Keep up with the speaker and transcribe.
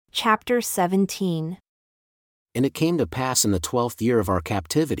Chapter 17. And it came to pass in the 12th year of our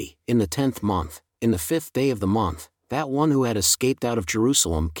captivity, in the 10th month, in the 5th day of the month, that one who had escaped out of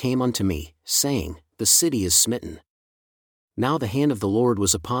Jerusalem came unto me, saying, The city is smitten. Now the hand of the Lord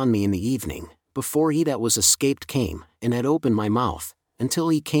was upon me in the evening, before he that was escaped came, and had opened my mouth, until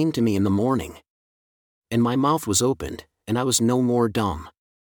he came to me in the morning. And my mouth was opened, and I was no more dumb.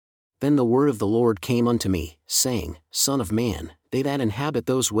 Then the word of the Lord came unto me, saying, Son of man, they that inhabit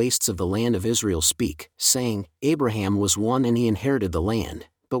those wastes of the land of Israel speak, saying, Abraham was one and he inherited the land,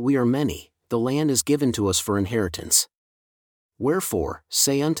 but we are many, the land is given to us for inheritance. Wherefore,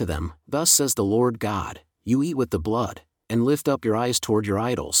 say unto them, Thus says the Lord God, You eat with the blood, and lift up your eyes toward your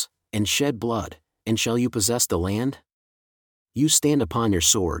idols, and shed blood, and shall you possess the land? You stand upon your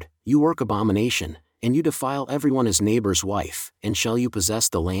sword, you work abomination, and you defile everyone his neighbor's wife, and shall you possess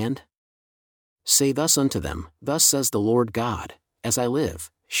the land? Say thus unto them, Thus says the Lord God, As I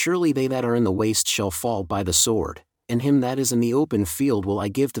live, surely they that are in the waste shall fall by the sword, and him that is in the open field will I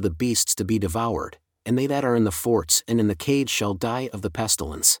give to the beasts to be devoured, and they that are in the forts and in the caves shall die of the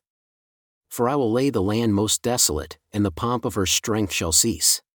pestilence. For I will lay the land most desolate, and the pomp of her strength shall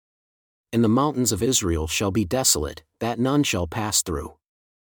cease. And the mountains of Israel shall be desolate, that none shall pass through.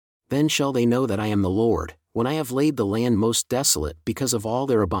 Then shall they know that I am the Lord, when I have laid the land most desolate because of all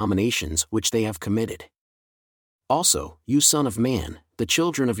their abominations which they have committed. Also, you son of man, the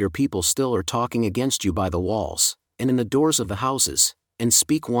children of your people still are talking against you by the walls, and in the doors of the houses, and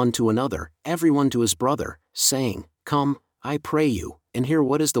speak one to another, every one to his brother, saying, Come, I pray you, and hear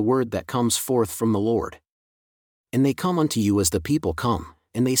what is the word that comes forth from the Lord. And they come unto you as the people come,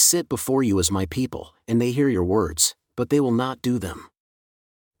 and they sit before you as my people, and they hear your words, but they will not do them.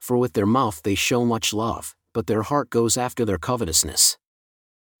 For with their mouth they show much love, but their heart goes after their covetousness.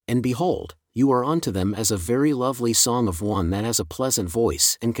 And behold, you are unto them as a very lovely song of one that has a pleasant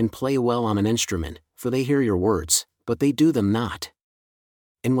voice and can play well on an instrument, for they hear your words, but they do them not.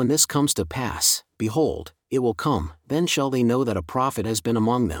 And when this comes to pass, behold, it will come, then shall they know that a prophet has been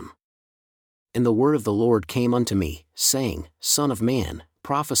among them. And the word of the Lord came unto me, saying, Son of man,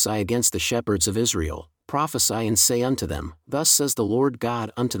 prophesy against the shepherds of Israel, prophesy and say unto them, Thus says the Lord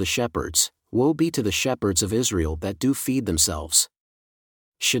God unto the shepherds, Woe be to the shepherds of Israel that do feed themselves.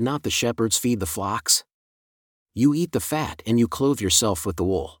 Should not the shepherds feed the flocks? You eat the fat and you clothe yourself with the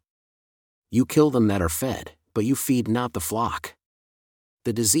wool. You kill them that are fed, but you feed not the flock.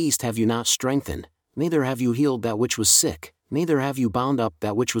 The diseased have you not strengthened, neither have you healed that which was sick, neither have you bound up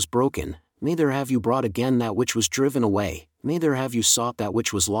that which was broken, neither have you brought again that which was driven away, neither have you sought that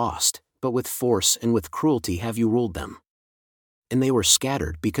which was lost, but with force and with cruelty have you ruled them. And they were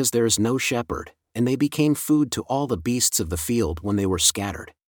scattered because there is no shepherd, and they became food to all the beasts of the field when they were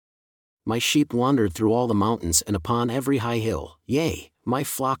scattered. My sheep wandered through all the mountains and upon every high hill, yea, my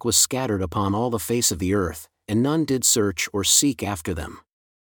flock was scattered upon all the face of the earth, and none did search or seek after them.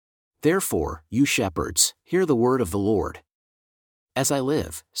 Therefore, you shepherds, hear the word of the Lord. As I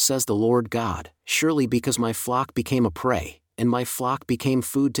live, says the Lord God, surely because my flock became a prey, and my flock became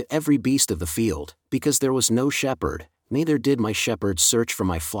food to every beast of the field, because there was no shepherd, neither did my shepherds search for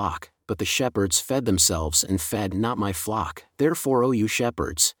my flock, but the shepherds fed themselves and fed not my flock. Therefore, O you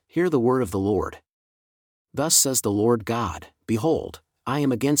shepherds, hear the word of the Lord. Thus says the Lord God, Behold, I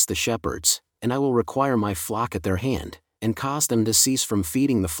am against the shepherds, and I will require my flock at their hand, and cause them to cease from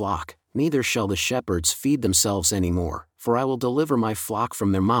feeding the flock, neither shall the shepherds feed themselves any more, for I will deliver my flock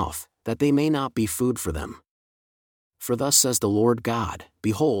from their mouth, that they may not be food for them. For thus says the Lord God,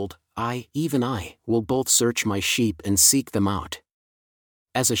 Behold, I, even I, will both search my sheep and seek them out.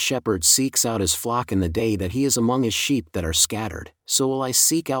 As a shepherd seeks out his flock in the day that he is among his sheep that are scattered, so will I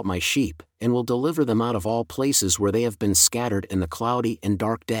seek out my sheep, and will deliver them out of all places where they have been scattered in the cloudy and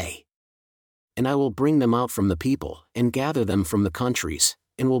dark day. And I will bring them out from the people, and gather them from the countries,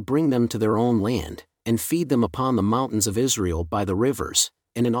 and will bring them to their own land, and feed them upon the mountains of Israel by the rivers,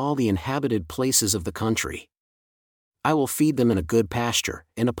 and in all the inhabited places of the country. I will feed them in a good pasture,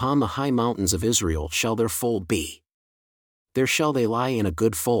 and upon the high mountains of Israel shall their fold be. There shall they lie in a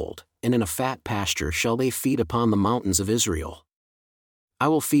good fold, and in a fat pasture shall they feed upon the mountains of Israel. I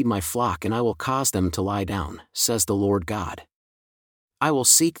will feed my flock and I will cause them to lie down, says the Lord God. I will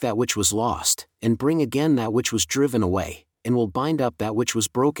seek that which was lost, and bring again that which was driven away, and will bind up that which was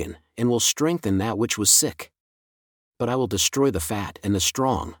broken, and will strengthen that which was sick. But I will destroy the fat and the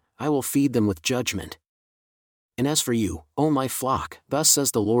strong, I will feed them with judgment. And as for you, O my flock, thus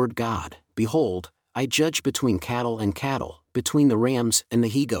says the Lord God, Behold, I judge between cattle and cattle, between the rams and the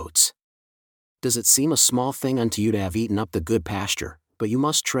he-goats. Does it seem a small thing unto you to have eaten up the good pasture, but you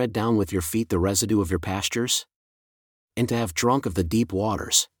must tread down with your feet the residue of your pastures? And to have drunk of the deep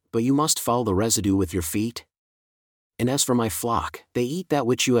waters, but you must foul the residue with your feet? And as for my flock, they eat that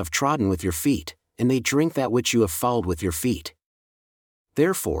which you have trodden with your feet, and they drink that which you have fouled with your feet.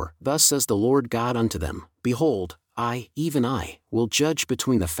 Therefore, thus says the Lord God unto them, Behold, I, even I, will judge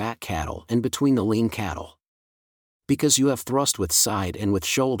between the fat cattle and between the lean cattle. Because you have thrust with side and with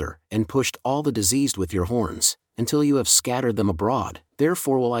shoulder, and pushed all the diseased with your horns, until you have scattered them abroad,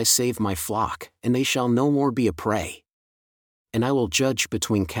 therefore will I save my flock, and they shall no more be a prey. And I will judge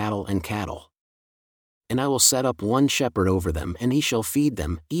between cattle and cattle. And I will set up one shepherd over them, and he shall feed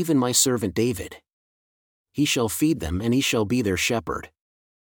them, even my servant David. He shall feed them, and he shall be their shepherd.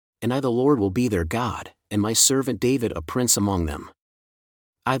 And I the Lord will be their God, and my servant David a prince among them.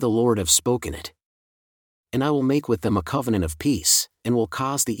 I the Lord have spoken it. And I will make with them a covenant of peace, and will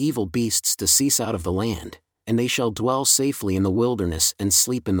cause the evil beasts to cease out of the land, and they shall dwell safely in the wilderness and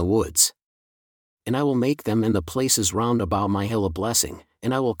sleep in the woods. And I will make them and the places round about my hill a blessing,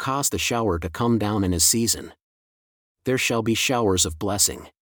 and I will cause the shower to come down in his season. There shall be showers of blessing.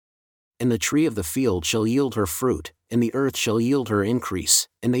 And the tree of the field shall yield her fruit, and the earth shall yield her increase,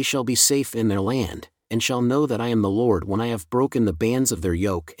 and they shall be safe in their land, and shall know that I am the Lord when I have broken the bands of their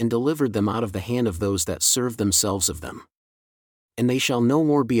yoke and delivered them out of the hand of those that serve themselves of them. And they shall no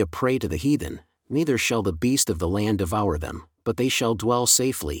more be a prey to the heathen, neither shall the beast of the land devour them, but they shall dwell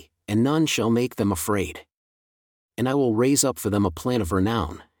safely, and none shall make them afraid. And I will raise up for them a plant of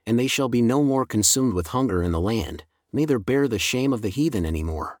renown, and they shall be no more consumed with hunger in the land, neither bear the shame of the heathen any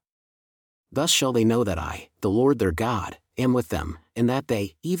more. Thus shall they know that I, the Lord their God, am with them, and that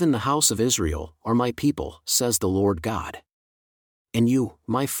they, even the house of Israel, are my people, says the Lord God. And you,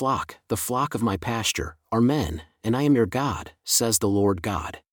 my flock, the flock of my pasture, are men, and I am your God, says the Lord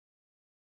God.